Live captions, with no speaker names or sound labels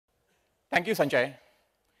Thank you, Sanjay.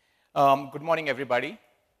 Good morning, everybody.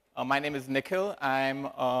 My name is Nikhil. I'm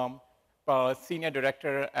a Senior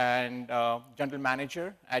Director and General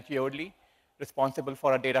Manager at Yodlee, responsible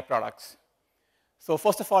for our data products. So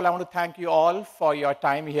first of all, I want to thank you all for your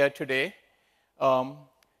time here today.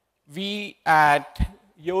 We at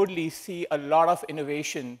Yodlee see a lot of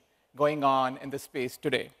innovation going on in the space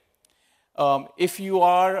today. If you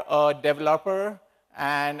are a developer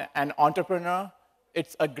and an entrepreneur,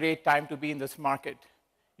 it's a great time to be in this market.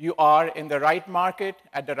 You are in the right market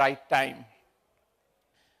at the right time.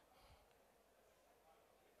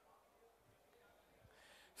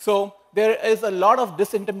 So there is a lot of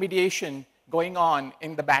disintermediation going on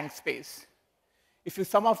in the bank space.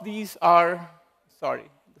 Some of these are, sorry,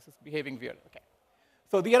 this is behaving weird. Okay.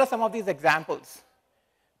 So here are some of these examples.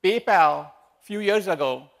 PayPal, a few years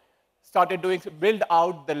ago, started build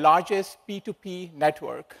out the largest P2P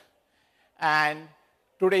network, and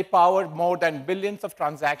today power more than billions of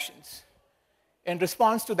transactions. In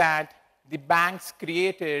response to that, the banks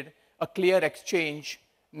created a clear exchange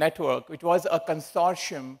network, which was a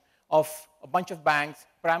consortium of a bunch of banks,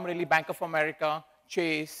 primarily Bank of America,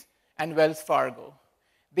 Chase, and Wells Fargo.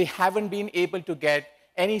 They haven't been able to get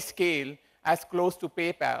any scale as close to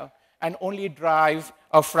PayPal and only drive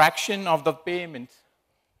a fraction of the payments.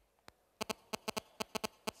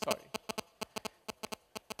 Sorry.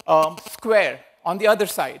 Square, on the other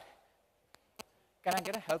side. Can I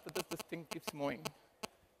get a help with this? This thing keeps moving.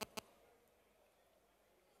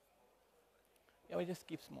 Yeah, it just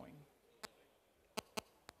keeps moving.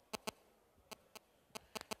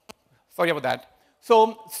 Sorry about that.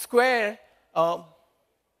 So Square,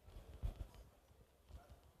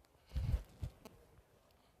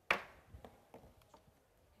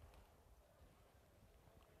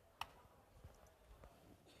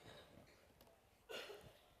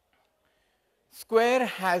 Square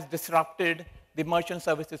has disrupted the merchant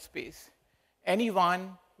services space.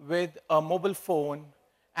 Anyone with a mobile phone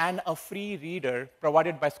and a free reader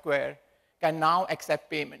provided by Square can now accept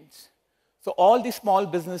payments. So all the small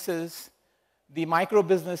businesses, the micro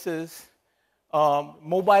businesses,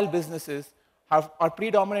 mobile businesses are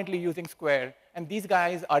predominantly using Square, and these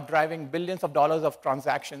guys are driving billions of dollars of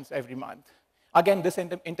transactions every month. Again,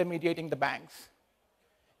 disintermediating the banks.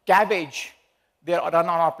 Cabbage, they are run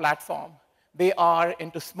on our platform. They are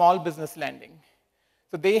into small business lending.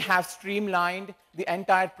 So they have streamlined the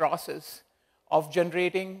entire process of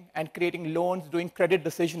generating and creating loans, doing credit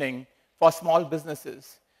decisioning for small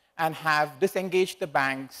businesses, and have disengaged the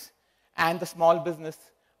banks and the small business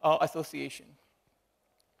association.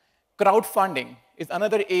 Crowdfunding is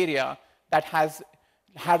another area that has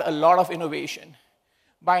had a lot of innovation.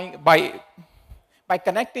 By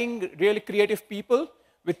connecting really creative people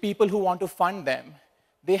with people who want to fund them,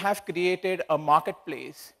 they have created a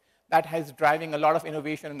marketplace that is driving a lot of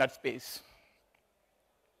innovation in that space.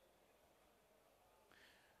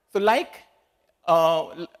 So like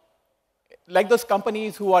those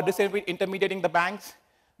companies who are disintermediating the banks,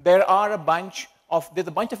 there's a bunch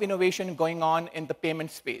of innovation going on in the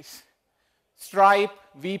payment space. Stripe,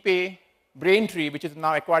 VPay, Braintree, which is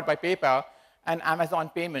now acquired by PayPal, and Amazon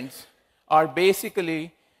Payments are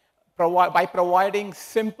basically, by providing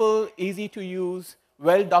simple, easy-to-use,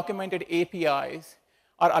 well-documented APIs,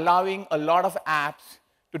 are allowing a lot of apps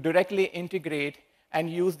to directly integrate and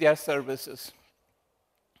use their services.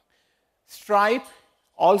 Stripe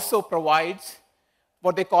also provides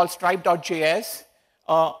what they call Stripe.js,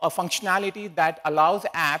 a functionality that allows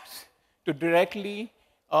apps to directly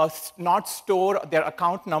not store their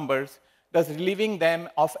account numbers, thus relieving them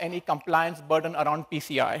of any compliance burden around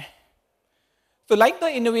PCI. So like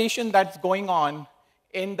the innovation that's going on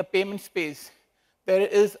in the payment space, there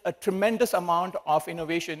is a tremendous amount of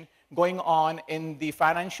innovation going on in the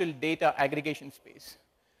financial data aggregation space.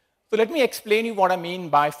 So let me explain you what I mean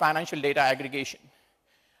by financial data aggregation.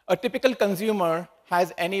 A typical consumer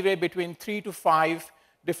has anywhere between 3 to 5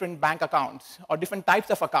 different bank accounts or different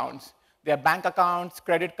types of accounts. They are bank accounts,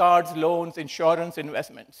 credit cards, loans, insurance,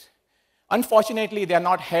 investments. Unfortunately, they are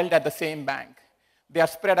not held at the same bank. They are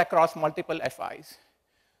spread across multiple FIs.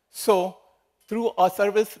 So through a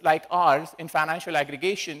service like ours in financial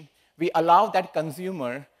aggregation, we allow that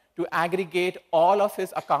consumer to aggregate all of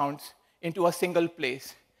his accounts into a single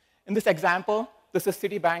place. In this example, this is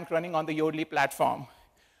Citibank running on the Yodlee platform.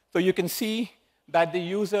 So you can see that the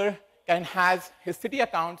user has his Citi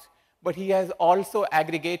accounts, but he has also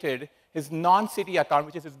aggregated his non-Citi account,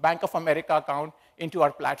 which is his Bank of America account, into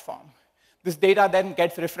our platform. This data then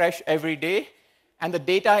gets refreshed every day, and the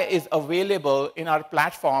data is available in our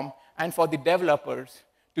platform and for the developers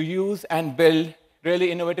to use and build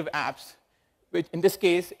really innovative apps which in this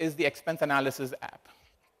case is the expense analysis app.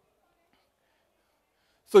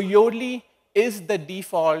 So Yodlee is the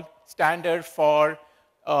default standard for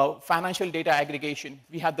financial data aggregation.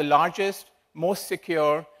 We have the largest, most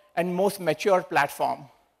secure, and most mature platform.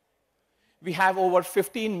 We have over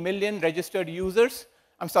 15 million registered users.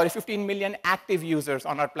 15 million active users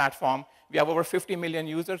on our platform. We have over 50 million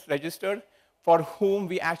users registered for whom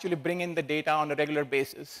we actually bring in the data on a regular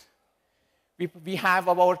basis. We have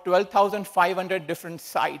about 12,500 different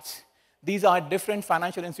sites. These are different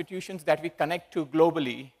financial institutions that we connect to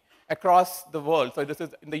globally across the world. So this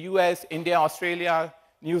is in the US, India, Australia,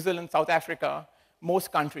 New Zealand, South Africa,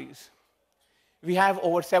 most countries. We have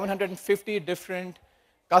over 750 different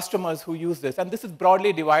customers who use this. And this is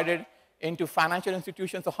broadly divided into financial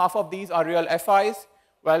institutions. So half of these are real FIs,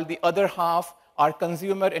 while the other half are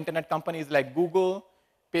consumer internet companies like Google,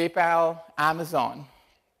 PayPal, Amazon.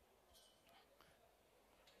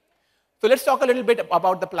 So let's talk a little bit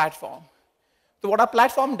about the platform. So what our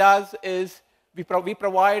platform does is we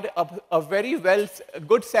provide a very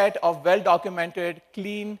good set of well-documented,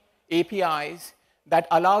 clean APIs that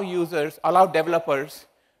allow developers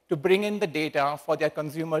to bring in the data for their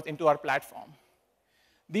consumers into our platform.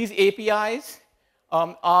 These APIs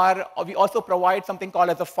we also provide something called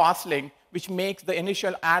as a fast link, which makes the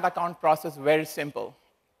initial ad account process very simple.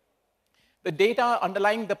 The data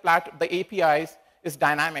underlying the APIs is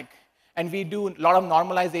dynamic, and we do a lot of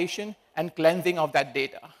normalization and cleansing of that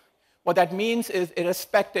data. What that means is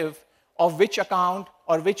irrespective of which account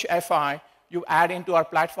or which FI you add into our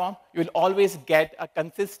platform, you will always get a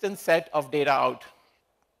consistent set of data out.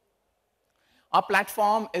 Our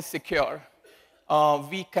platform is secure.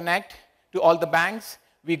 We connect to all the banks.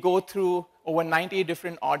 We go through over 90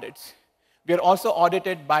 different audits. We are also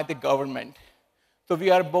audited by the government. So we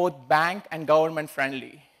are both bank and government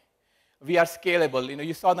friendly. We are scalable.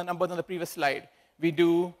 You saw the numbers on the previous slide. We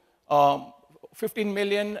do 15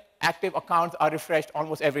 million active accounts are refreshed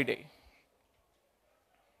almost every day.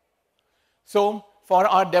 So for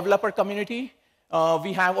our developer community,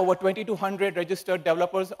 we have over 2,200 registered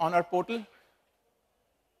developers on our portal.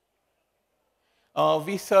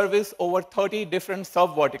 We service over 30 different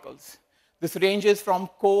sub-verticals. This ranges from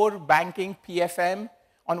core banking, PFM,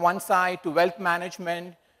 on one side, to wealth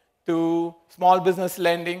management, to small business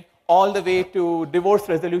lending, all the way to divorce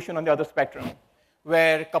resolution on the other spectrum,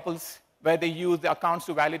 where they use the accounts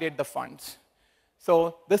to validate the funds.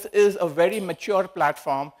 So this is a very mature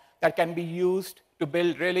platform that can be used to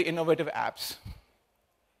build really innovative apps.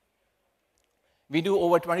 We do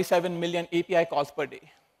over 27 million API calls per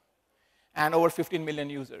day and over 15 million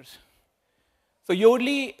users. So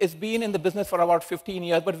Yodlee has been in the business for about 15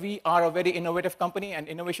 years, but we are a very innovative company, and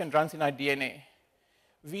innovation runs in our DNA.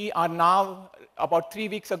 We are now, about 3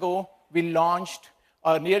 weeks ago, we launched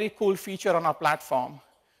a really cool feature on our platform,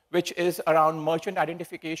 which is around merchant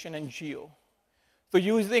identification and geo. So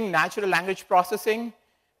using natural language processing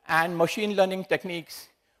and machine learning techniques,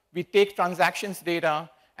 we take transactions data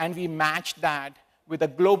and we match that with a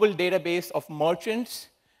global database of merchants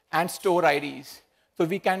and store IDs. So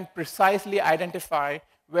we can precisely identify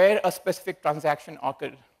where a specific transaction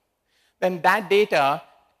occurred. Then that data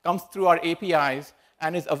comes through our APIs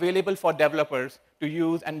and is available for developers to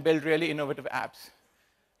use and build really innovative apps.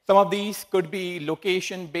 Some of these could be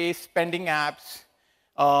location-based spending apps,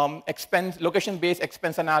 location-based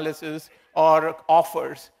expense analysis, or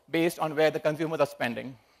offers based on where the consumers are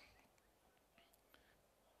spending.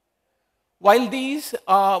 While we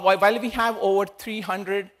have over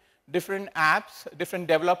 300 different apps, different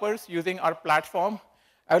developers using our platform,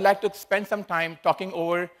 I would like to spend some time talking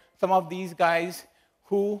over some of these guys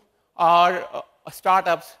who are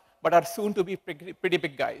startups but are soon to be pretty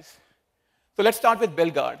big guys. So let's start with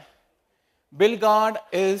BillGuard. BillGuard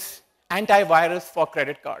is antivirus for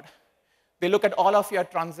credit card. They look at all of your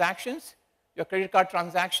transactions, your credit card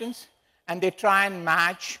transactions, and they try and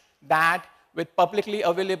match that with publicly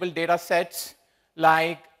available data sets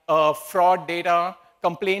like fraud data,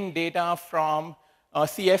 complaint data from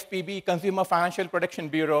CFPB, Consumer Financial Protection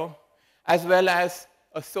Bureau, as well as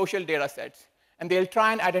social data sets. And they'll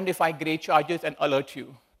try and identify gray charges and alert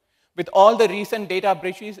you. With all the recent data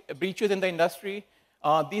breaches in the industry,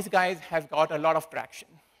 these guys have got a lot of traction.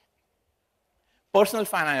 Personal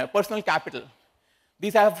finance, personal capital.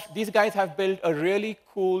 These guys have built a really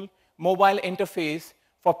cool mobile interface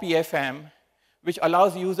for PFM, which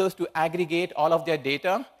allows users to aggregate all of their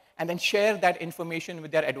data and then share that information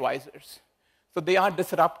with their advisors. So they are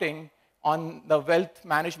disrupting on the wealth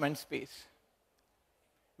management space.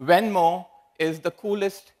 Venmo is the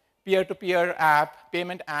coolest peer-to-peer app,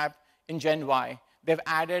 payment app in Gen Y. They've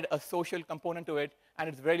added a social component to it, and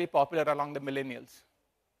it's really popular among the millennials.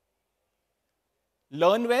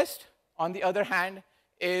 LearnVest, on the other hand,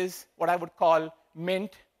 is what I would call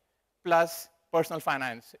Mint plus personal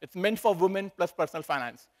finance. It's Mint for women plus personal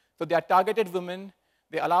finance. So they are targeted women.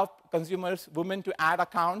 They allow consumers, women, to add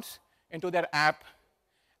accounts into their app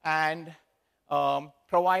and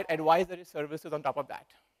provide advisory services on top of that.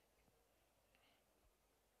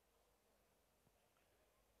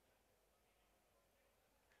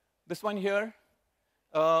 This one here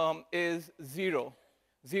is Zero.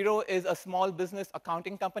 Zero is a small business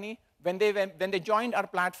accounting company. When they joined our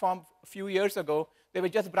platform a few years ago, they were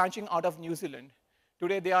just branching out of New Zealand.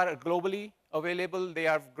 Today, they are globally available. They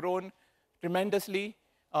have grown tremendously.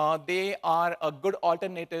 They are a good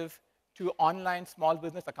alternative to online small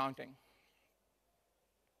business accounting.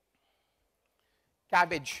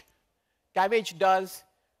 Cabbage. Cabbage does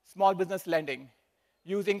small business lending.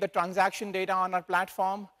 Using the transaction data on our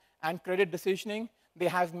platform and credit decisioning, they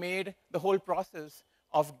have made the whole process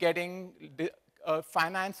of getting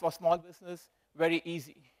finance for small business very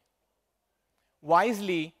easy.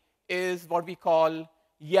 Wisely is what we call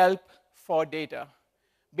Yelp for data.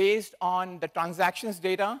 Based on the transactions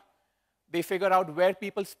data, they figure out where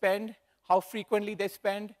people spend, how frequently they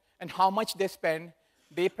spend, and how much they spend.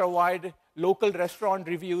 They provide local restaurant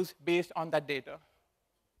reviews based on that data.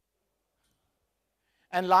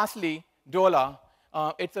 And lastly, Dola.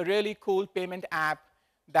 It's a really cool payment app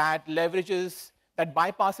that leverages, that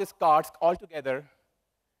bypasses cards altogether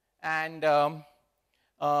and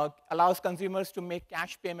allows consumers to make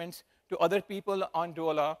cash payments to other people on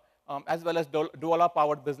Dola, as well as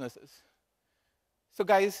Dola-powered businesses. So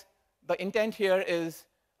guys, the intent here is,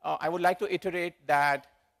 I would like to iterate that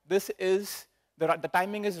this is, the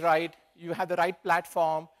timing is right, you have the right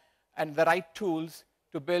platform and the right tools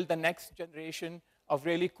to build the next generation of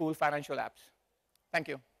really cool financial apps. Thank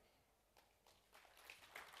you.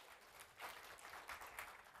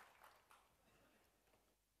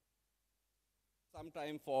 Some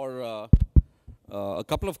time for a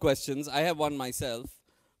couple of questions. I have one myself.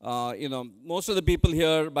 Most of the people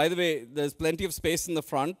here, by the way, there's plenty of space in the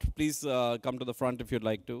front. Please come to the front if you'd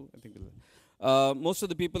like to. I think most of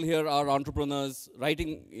the people here are entrepreneurs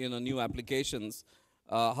writing new applications.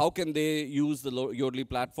 How can they use the Yodlee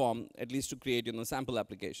platform, at least to create sample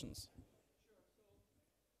applications?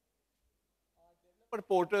 Our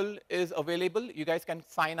portal is available. You guys can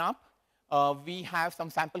sign up. We have some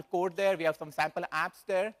sample code there. We have some sample apps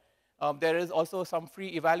there. There is also some free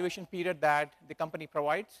evaluation period that the company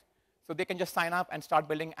provides. So they can just sign up and start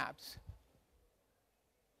building apps.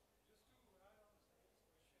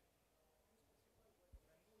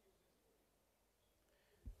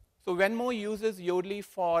 So Venmo uses Yodlee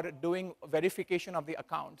for doing verification of the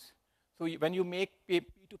accounts. So when you make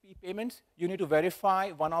P2P payments, you need to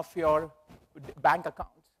verify one of your bank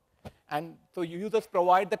accounts. And so users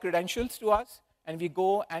provide the credentials to us, and we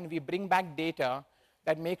go and we bring back data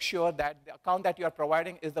that makes sure that the account that you are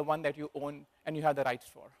providing is the one that you own and you have the rights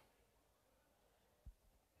for.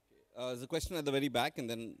 There's a question at the very back, and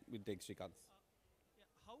then we'll take Srikant's.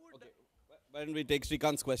 Why don't we take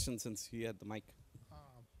Srikant's question since he had the mic?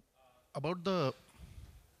 About the...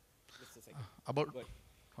 Just a second. About... Okay.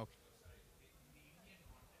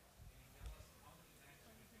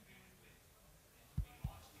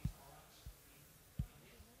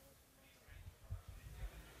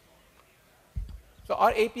 So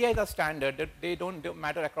our APIs are standard. They don't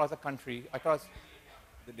matter across the country, across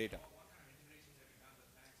the data.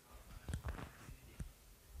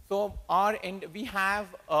 So we have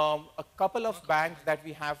a couple of banks that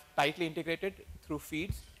we have tightly integrated through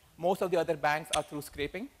feeds. Most of the other banks are through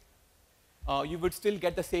scraping. You would still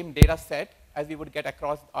get the same data set as we would get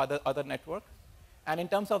across other networks. And in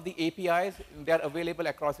terms of the APIs, they are available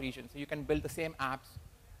across regions. So you can build the same apps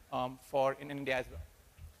in India as well.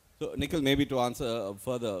 So Nikhil, maybe to answer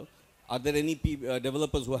further, are there any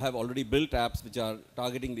developers who have already built apps which are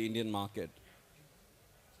targeting the Indian market?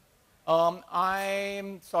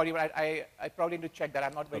 I'm sorry, but I probably need to check that.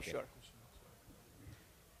 I'm not very sure.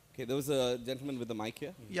 Okay, there was a gentleman with the mic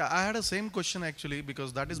here. Yeah, I had the same question actually,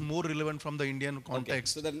 because that is more relevant from the Indian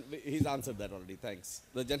context. Okay, so then he's answered that already. Thanks.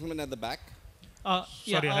 The gentleman at the back.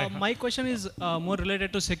 My question is more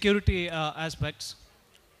related to security aspects.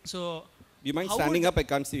 So, do you mind standing up? I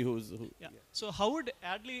can't see who. Yeah. So how would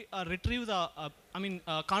Yodlee retrieve the,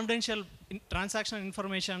 confidential transaction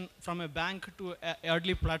information from a bank to a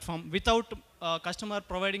Yodlee platform without customer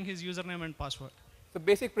providing his username and password? The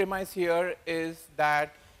basic premise here is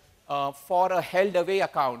that for a held away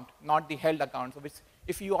account, not the held account. So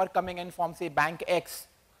if you are coming in from, say, Bank X,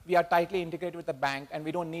 we are tightly integrated with the bank, and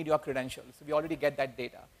we don't need your credentials. So we already get that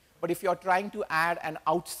data. But if you're trying to add an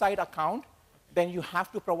outside account, then you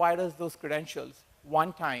have to provide us those credentials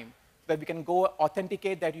one time so that we can go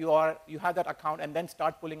authenticate that you have that account and then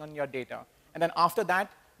start pulling on your data. And then after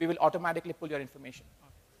that, we will automatically pull your information.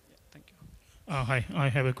 Yeah, thank you. Hi, I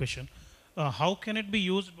have a question. How can it be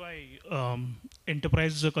used by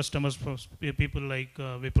enterprise customers, people like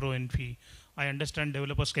Wipro and Fee? I understand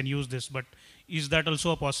developers can use this, but is that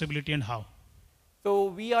also a possibility, and how? So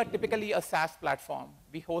we are typically a SaaS platform.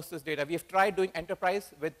 We host this data. We have tried doing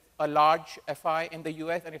enterprise with a large FI in the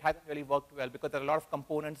US, and it hasn't really worked well because there are a lot of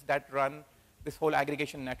components that run this whole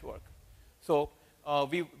aggregation network. So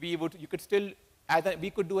you could still, we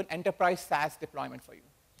could do an enterprise SaaS deployment for you.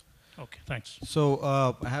 Okay, thanks. So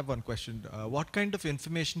I have one question. What kind of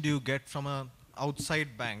information do you get from an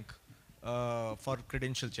outside bank for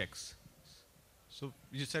credential checks? So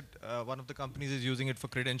you said one of the companies is using it for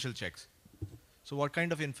credential checks. So what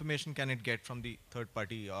kind of information can it get from the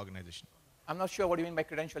third-party organization? I'm not sure what you mean by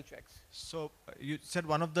credential checks. So you said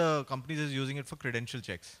one of the companies is using it for credential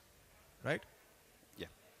checks, right? Yeah.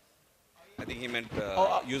 I think he meant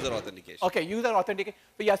user authentication. Okay, user authentication.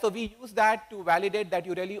 So yeah, so we use that to validate that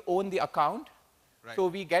you really own the account. Right. So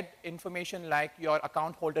we get information like your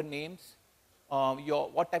account holder names,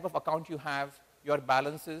 what type of account you have, your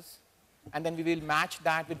balances, and then we will match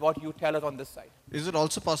that with what you tell us on this side. Is it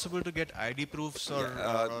also possible to get ID proofs or?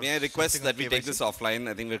 May I request that we take this offline?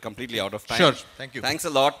 I think we're completely out of time. Sure. Thank you. Thanks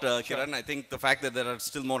a lot, Kiran. I think the fact that there are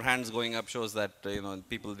still more hands going up shows that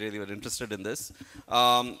people really were interested in this.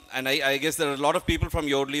 And I guess there are a lot of people from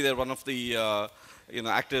Yodlee. They're one of the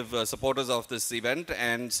active supporters of this event,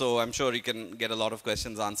 and so I'm sure you can get a lot of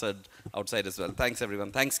questions answered outside as well. Thanks,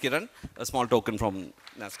 everyone. Thanks, Kiran. A small token from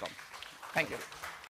NASCOM. Thank you.